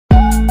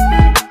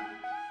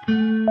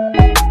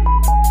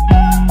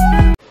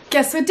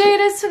Guess what day it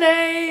is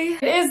today?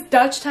 It is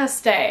Dutch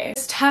test day.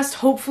 This test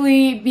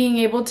hopefully being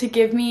able to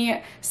give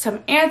me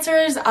some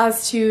answers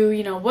as to,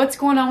 what's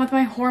going on with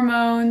my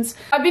hormones.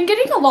 I've been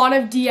getting a lot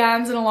of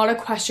DMs and a lot of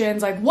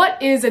questions like,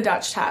 what is a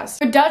Dutch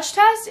test? A Dutch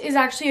test is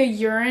actually a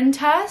urine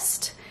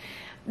test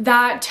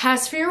that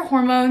tests for your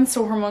hormones.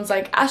 So hormones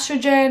like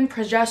estrogen,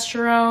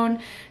 progesterone,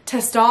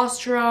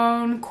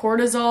 testosterone,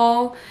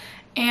 cortisol.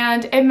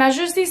 And it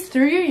measures these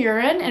through your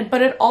urine,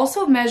 but it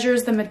also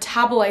measures the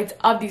metabolites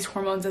of these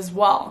hormones as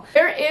well.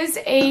 There is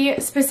a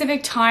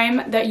specific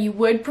time that you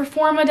would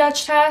perform a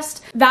Dutch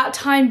test, that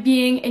time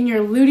being in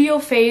your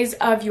luteal phase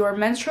of your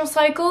menstrual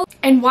cycle.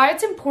 And why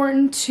it's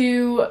important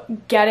to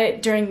get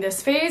it during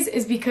this phase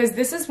is because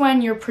this is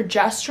when your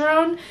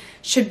progesterone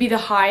should be the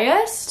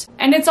highest.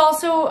 And it's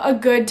also a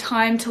good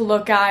time to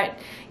look at,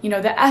 the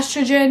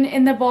estrogen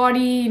in the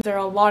body. There are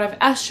a lot of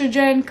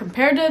estrogen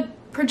compared to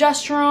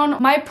progesterone.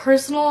 My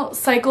personal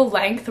cycle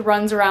length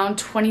runs around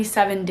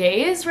 27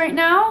 days right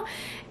now,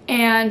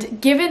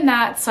 and given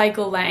that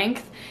cycle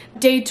length,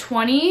 day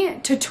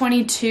 20 to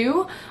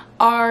 22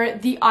 are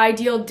the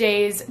ideal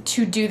days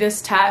to do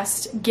this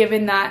test,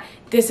 given that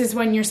this is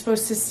when you're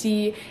supposed to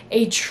see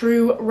a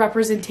true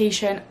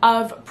representation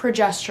of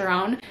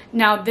progesterone.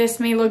 Now, this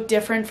may look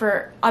different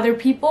for other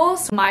people,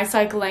 so my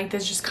cycle length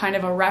is just kind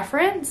of a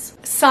reference.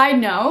 Side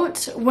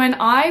note, when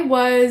I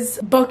was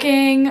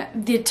booking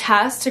the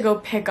test to go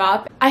pick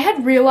up, I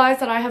had realized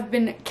that I have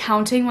been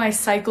counting my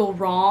cycle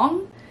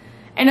wrong.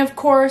 And of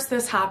course,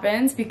 this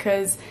happens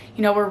because,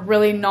 we're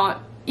really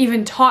not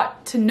even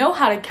taught to know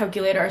how to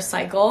calculate our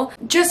cycle.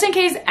 Just in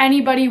case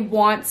anybody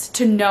wants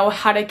to know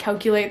how to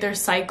calculate their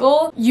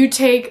cycle, you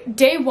take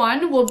day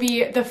 1 will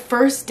be the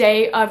first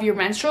day of your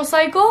menstrual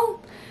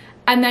cycle,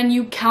 and then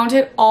you count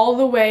it all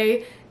the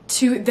way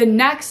to the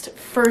next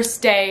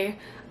first day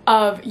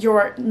of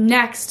your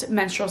next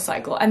menstrual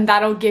cycle, and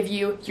that'll give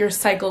you your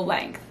cycle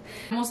length.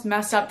 I almost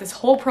messed up this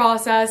whole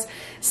process,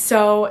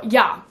 so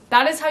yeah.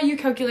 That is how you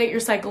calculate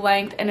your cycle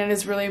length, and it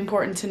is really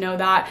important to know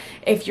that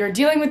if you're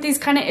dealing with these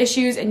kind of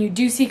issues and you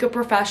do seek a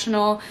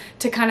professional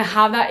to kind of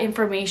have that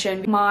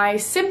information. My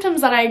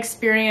symptoms that I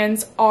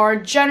experience are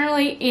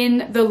generally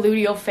in the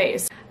luteal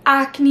phase.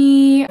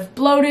 Acne,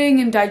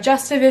 bloating and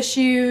digestive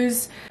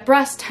issues,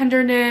 breast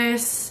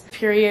tenderness,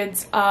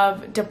 periods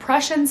of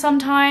depression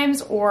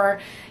sometimes,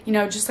 or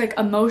just like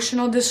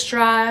emotional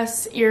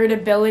distress,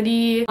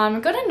 irritability.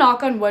 I'm gonna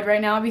knock on wood right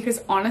now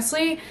because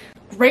honestly,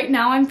 right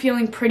now I'm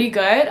feeling pretty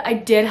good. I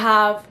did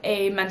have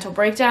a mental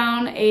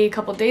breakdown a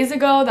couple days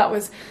ago that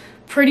was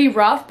pretty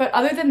rough, but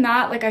other than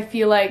that, I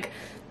feel like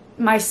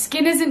my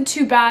skin isn't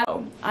too bad.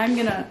 So I'm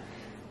gonna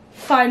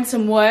find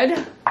some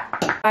wood.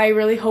 I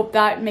really hope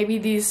that maybe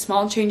these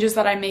small changes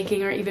that I'm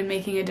making are even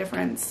making a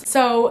difference.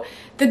 So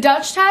the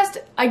Dutch test,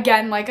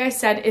 again, like I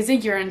said, is a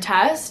urine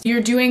test.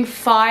 You're doing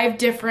 5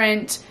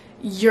 different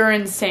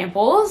urine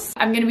samples.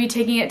 I'm gonna be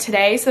taking it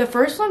today. So the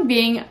first one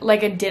being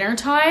like a dinner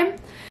time.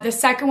 The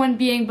second one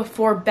being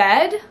before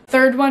bed.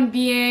 Third one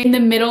being in the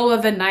middle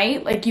of the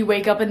night, like you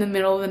wake up in the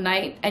middle of the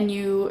night and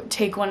you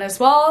take one as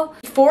well.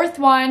 Fourth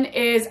one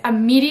is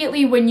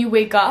immediately when you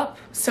wake up.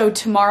 So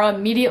tomorrow,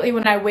 immediately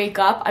when I wake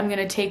up, I'm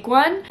gonna take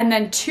one. And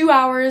then 2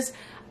 hours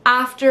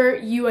after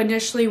you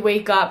initially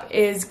wake up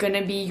is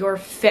gonna be your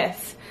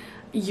 5th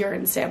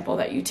urine sample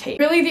that you take.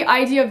 Really, the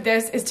idea of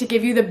this is to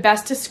give you the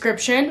best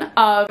description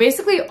of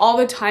basically all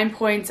the time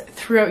points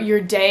throughout your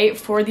day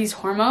for these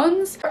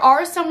hormones. There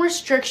are some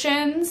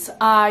restrictions.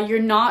 You're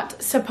not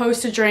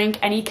supposed to drink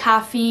any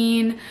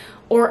caffeine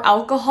or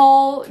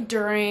alcohol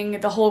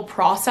during the whole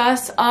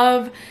process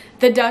of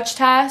the Dutch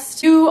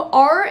test. You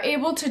are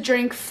able to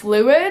drink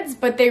fluids,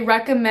 but they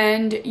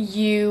recommend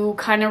you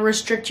kind of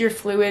restrict your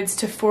fluids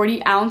to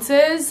 40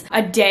 ounces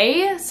a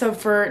day. So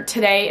for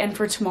today and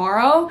for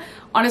tomorrow.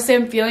 Honestly,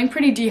 I'm feeling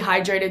pretty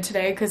dehydrated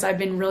today because I've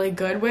been really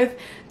good with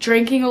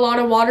drinking a lot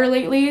of water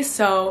lately.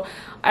 So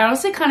I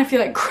honestly kind of feel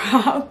like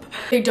crap.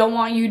 They don't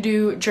want you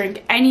to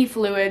drink any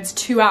fluids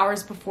 2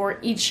 hours before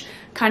each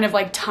kind of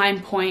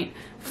time point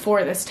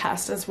for this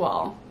test as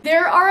well.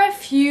 There are a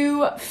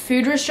few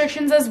food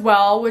restrictions as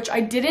well, which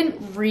I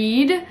didn't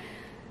read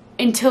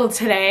until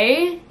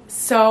today.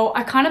 So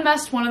I kind of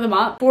messed one of them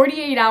up.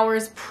 48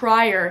 hours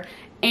prior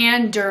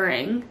and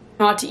during,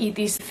 not to eat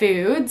these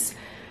foods.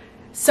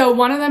 So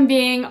one of them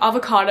being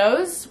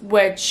avocados,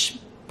 which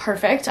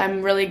perfect.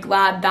 I'm really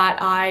glad that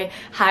I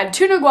had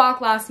tuna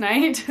guac last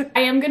night.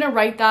 I am gonna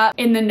write that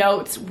in the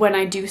notes when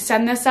I do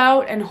send this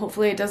out, and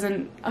hopefully it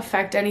doesn't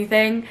affect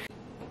anything.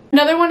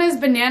 Another one is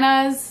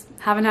bananas.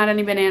 Haven't had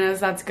any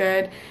bananas, that's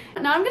good.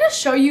 Now I'm gonna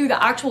show you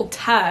the actual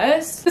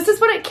test. This is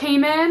what it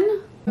came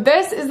in.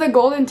 This is the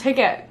golden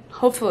ticket,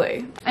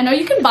 hopefully. I know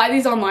you can buy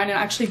these online and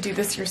actually do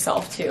this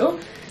yourself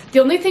too. The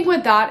only thing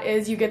with that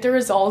is you get the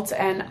results,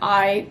 and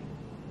I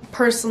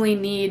personally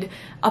need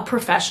a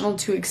professional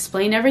to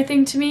explain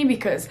everything to me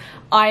because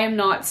I am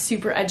not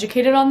super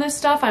educated on this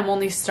stuff. I'm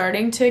only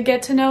starting to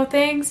get to know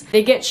things.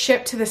 They get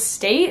shipped to the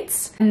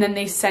States and then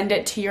they send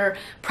it to your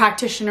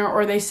practitioner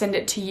or they send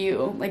it to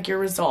you, like your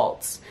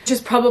results, which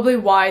is probably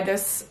why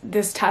this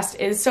test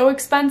is so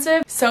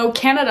expensive. So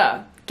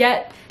Canada,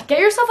 get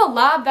yourself a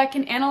lab that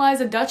can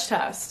analyze a Dutch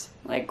test.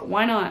 Like,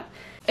 why not?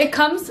 It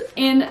comes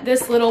in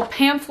this little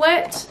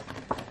pamphlet.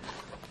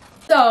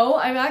 So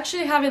I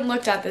actually haven't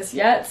looked at this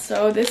yet,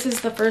 so this is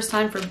the first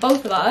time for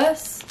both of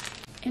us.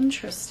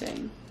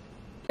 Interesting.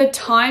 The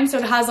time, so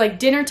it has like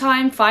dinner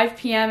time, 5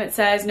 p.m. It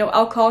says no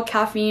alcohol,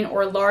 caffeine,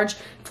 or large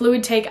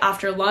fluid take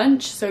after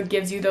lunch. So it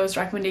gives you those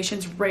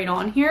recommendations right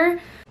on here.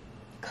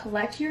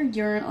 Collect your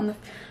urine on the...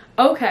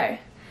 Okay.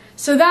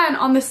 So then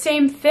on the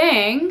same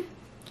thing,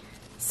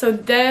 so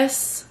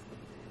this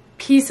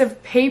piece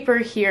of paper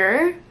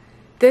here,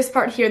 this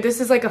part here,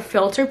 this is like a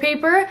filter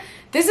paper.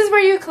 This is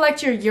where you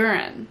collect your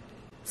urine.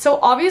 So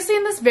obviously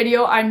in this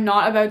video, I'm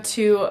not about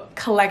to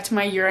collect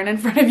my urine in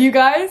front of you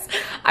guys.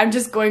 I'm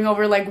just going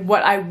over like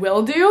what I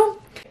will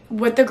do.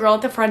 What the girl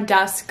at the front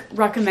desk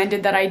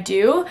recommended that I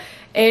do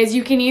is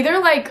you can either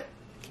like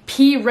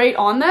pee right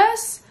on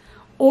this,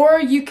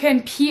 or you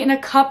can pee in a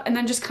cup and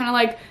then just kind of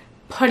like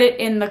put it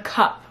in the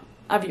cup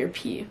of your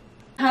pee. It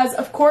has,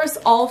 of course,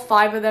 all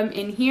 5 of them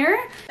in here.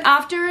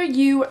 After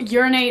you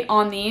urinate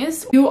on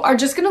these, you are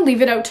just gonna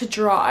leave it out to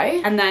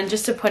dry and then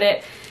just to put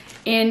it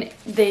in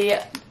the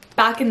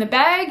back in the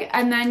bag,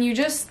 and then you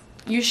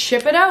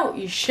ship it out.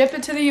 You ship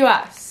it to the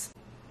US.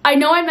 I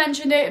know I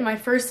mentioned it in my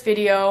first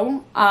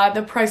video,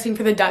 the pricing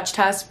for the Dutch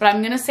test, but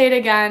I'm gonna say it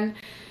again.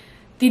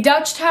 The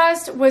Dutch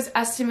test was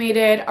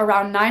estimated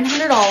around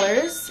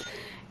 $900,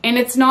 and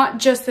it's not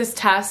just this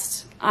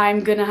test.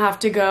 I'm gonna have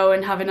to go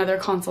and have another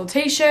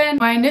consultation.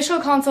 My initial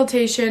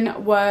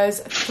consultation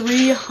was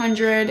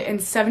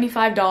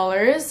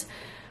 $375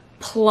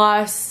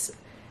 plus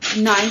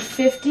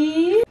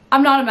 $950.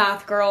 I'm not a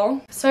math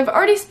girl. So I've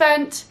already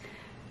spent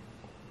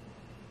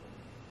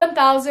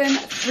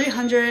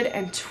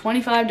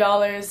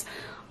 $1,325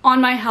 on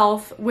my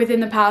health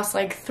within the past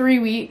like 3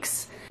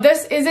 weeks.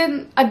 This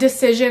isn't a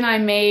decision I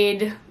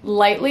made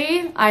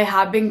lightly. I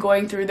have been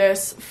going through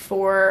this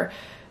for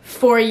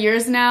 4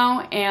 years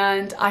now,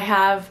 and I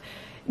have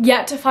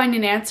yet to find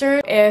an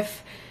answer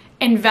if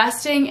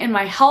investing in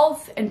my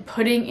health and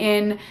putting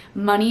in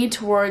money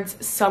towards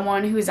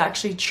someone who's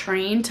actually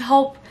trained to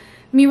help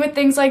me with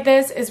things like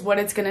this is what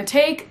it's gonna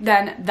take,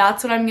 then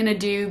that's what I'm gonna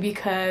do,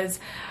 because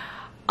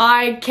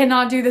I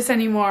cannot do this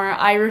anymore.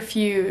 I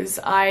refuse.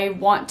 I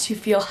want to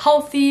feel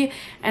healthy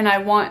and I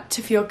want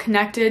to feel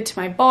connected to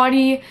my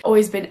body.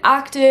 Always been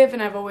active,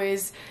 and I've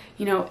always,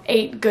 you know,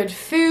 ate good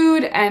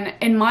food, and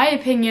in my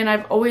opinion,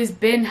 I've always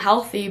been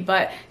healthy,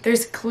 but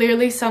there's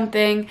clearly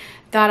something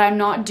that I'm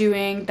not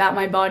doing that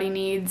my body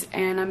needs,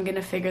 and I'm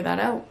gonna figure that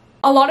out.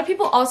 A lot of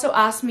people also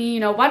ask me,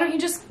 you know, why don't you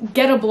just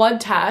get a blood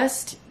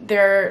test?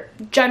 They're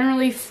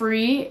generally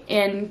free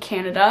in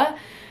Canada,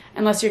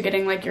 unless you're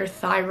getting like your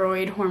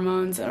thyroid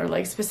hormones or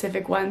like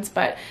specific ones,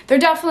 but they're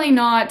definitely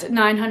not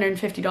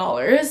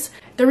 $950.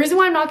 The reason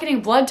why I'm not getting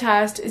a blood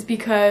test is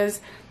because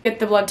I get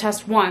the blood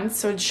test once,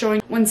 so it's showing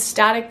one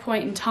static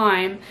point in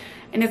time,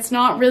 and it's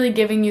not really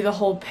giving you the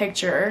whole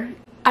picture.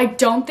 I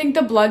don't think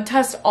the blood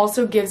test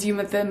also gives you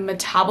the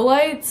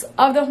metabolites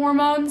of the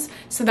hormones,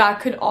 so that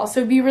could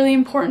also be really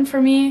important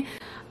for me.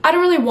 I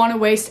don't really want to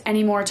waste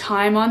any more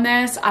time on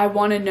this. I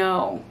want to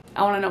know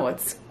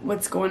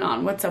what's going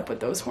on, what's up with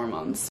those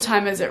hormones. What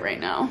time is it right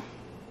now?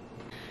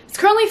 It's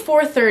currently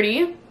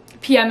 4:30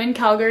 p.m. in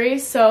Calgary,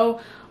 so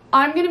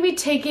I'm going to be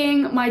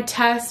taking my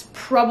test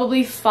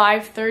probably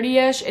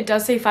 5:30ish. It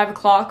does say 5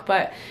 o'clock,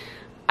 but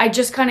I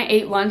just kind of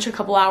ate lunch a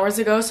couple hours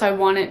ago, so I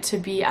want it to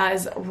be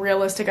as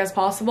realistic as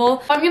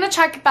possible. I'm gonna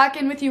check back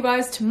in with you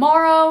guys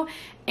tomorrow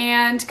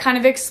and kind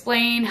of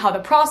explain how the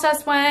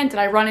process went. Did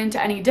I run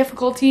into any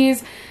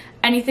difficulties?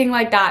 Anything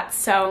like that.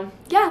 So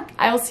yeah,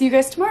 I will see you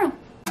guys tomorrow.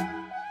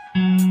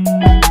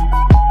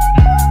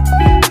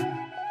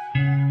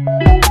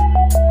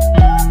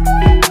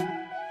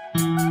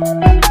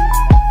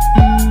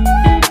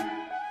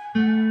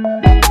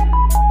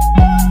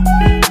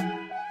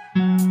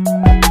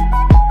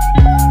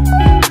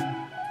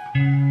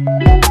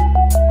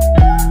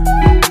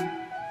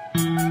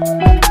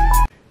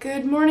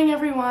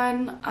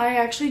 I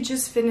actually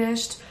just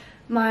finished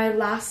my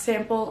last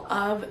sample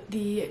of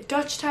the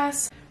Dutch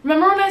test.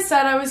 Remember when I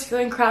said I was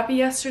feeling crappy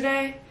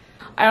yesterday?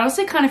 I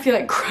honestly kind of feel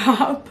like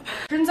crap.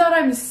 Turns out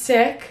I'm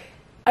sick.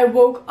 I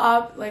woke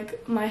up,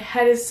 like, my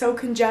head is so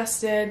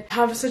congested, I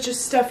have such a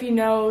stuffy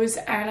nose,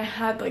 and I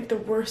had like the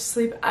worst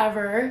sleep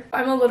ever.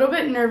 I'm a little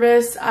bit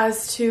nervous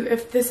as to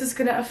if this is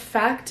gonna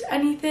affect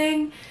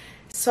anything.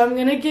 So I'm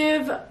gonna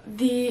give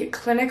the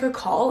clinic a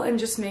call and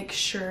just make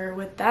sure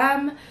with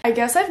them. I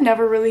guess I've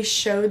never really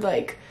showed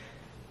like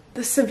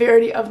the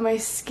severity of my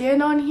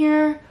skin on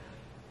here.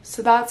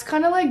 So that's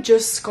kind of like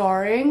just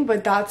scarring,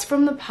 but that's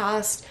from the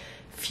past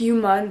few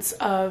months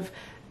of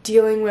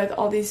dealing with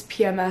all these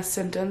PMS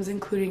symptoms,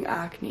 including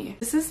acne.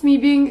 This is me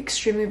being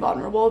extremely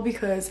vulnerable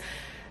because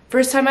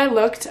first time I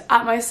looked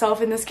at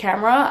myself in this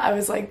camera, I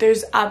was like,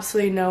 there's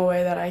absolutely no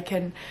way that I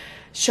can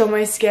show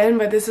my skin,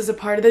 but this is a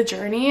part of the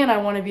journey and I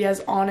want to be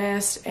as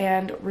honest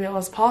and real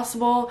as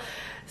possible.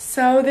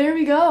 So there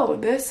we go.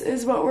 This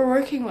is what we're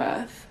working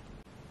with.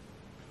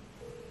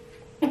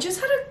 I just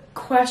had a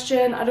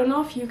question, I don't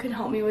know if you can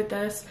help me with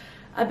this,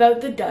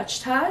 about the Dutch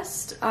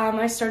test.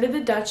 I started the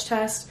Dutch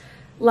test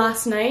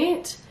last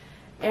night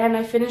and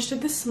I finished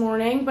it this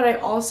morning, but I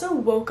also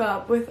woke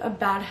up with a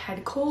bad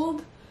head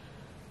cold.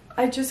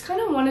 I just kind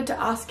of wanted to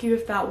ask you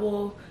if that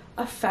will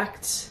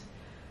affect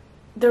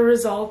the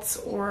results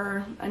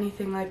or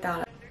anything like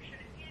that. There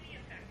shouldn't be any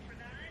effect for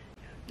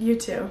that. You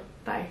too.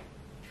 Bye.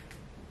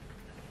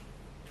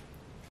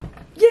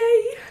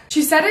 Yay!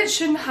 She said it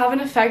shouldn't have an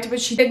effect,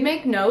 but she did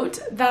make note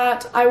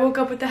that I woke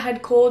up with a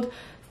head cold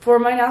for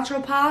my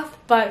naturopath,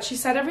 but she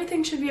said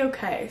everything should be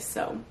okay,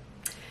 so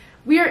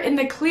we are in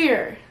the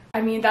clear.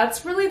 I mean,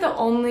 that's really the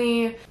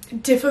only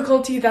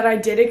difficulty that I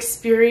did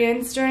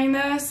experience during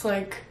this.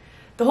 Like,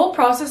 the whole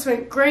process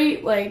went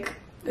great, like,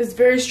 it's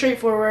very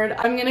straightforward.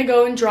 I'm gonna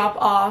go and drop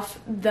off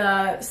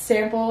the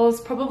samples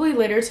probably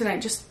later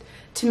tonight just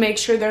to make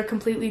sure they're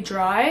completely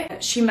dry.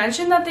 She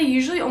mentioned that they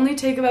usually only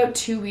take about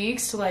 2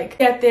 weeks to like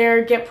get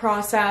there, get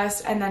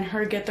processed, and then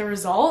her get the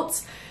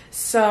results.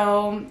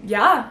 So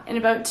yeah, in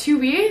about 2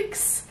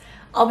 weeks,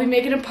 I'll be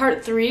making a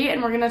part 3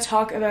 and we're gonna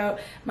talk about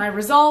my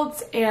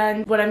results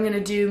and what I'm gonna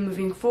do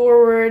moving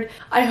forward.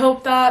 I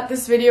hope that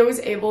this video was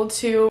able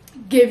to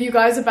give you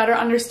guys a better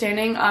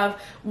understanding of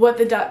what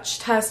the Dutch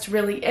test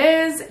really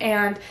is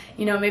and,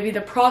 you know, maybe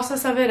the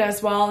process of it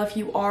as well if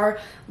you are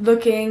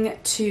looking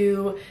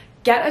to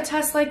get a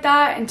test like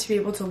that and to be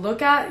able to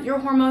look at your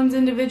hormones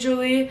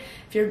individually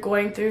if you're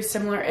going through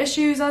similar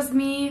issues as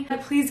me.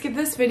 Please give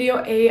this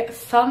video a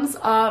thumbs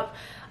up.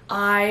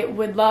 I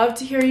would love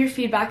to hear your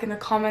feedback in the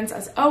comments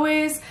as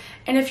always,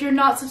 and if you're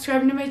not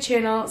subscribing to my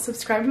channel,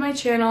 subscribe to my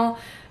channel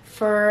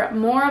for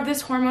more of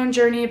this hormone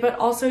journey, but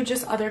also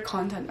just other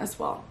content as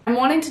well. I'm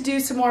wanting to do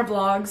some more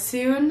vlogs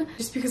soon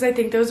just because I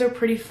think those are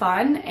pretty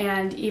fun,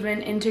 and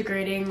even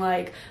integrating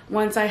like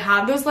once I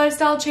have those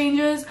lifestyle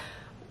changes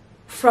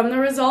from the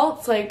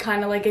results, like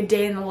kind of like a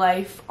day in the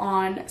life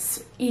on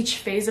each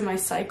phase of my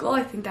cycle.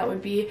 I think that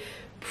would be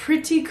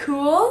pretty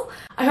cool.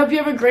 I hope you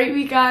have a great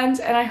weekend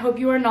and I hope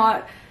you are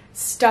not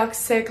stuck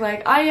sick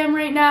like I am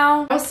right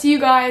now. I'll see you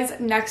guys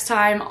next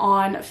time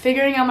on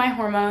Figuring Out My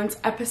Hormones,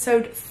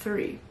 episode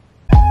 3.